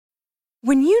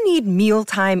When you need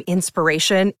mealtime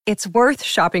inspiration, it's worth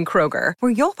shopping Kroger,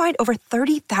 where you'll find over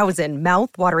 30,000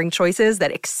 mouth-watering choices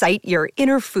that excite your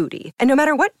inner foodie. And no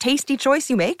matter what tasty choice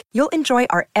you make, you'll enjoy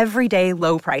our everyday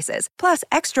low prices, plus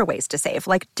extra ways to save,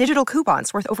 like digital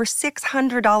coupons worth over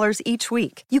 $600 each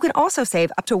week. You can also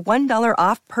save up to $1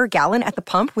 off per gallon at the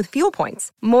pump with fuel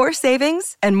points. More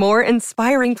savings and more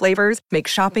inspiring flavors make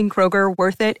shopping Kroger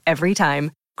worth it every time.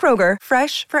 Kroger,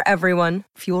 fresh for everyone.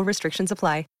 Fuel restrictions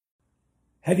apply.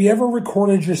 Have you ever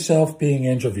recorded yourself being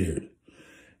interviewed?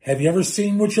 Have you ever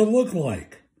seen what you look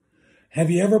like?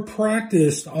 Have you ever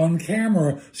practiced on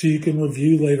camera so you can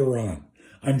review later on?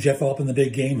 I'm Jeff Altman, the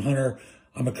Big Game Hunter.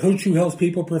 I'm a coach who helps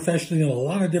people professionally in a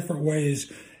lot of different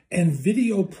ways. And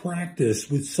video practice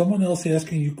with someone else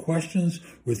asking you questions,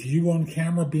 with you on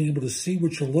camera being able to see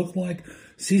what you look like,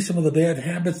 see some of the bad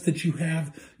habits that you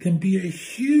have, can be a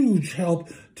huge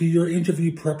help to your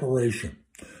interview preparation.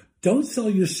 Don't sell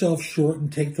yourself short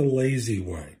and take the lazy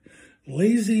way.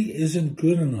 Lazy isn't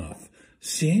good enough.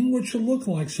 Seeing what you look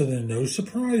like so there are no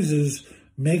surprises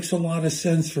makes a lot of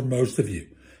sense for most of you.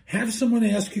 Have someone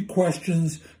ask you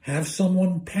questions. Have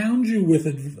someone pound you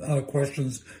with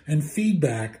questions and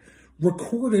feedback.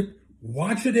 Record it.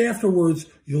 Watch it afterwards.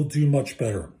 You'll do much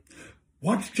better.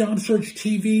 Watch Job Search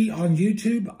TV on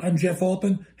YouTube. I'm Jeff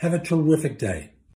Altman. Have a terrific day.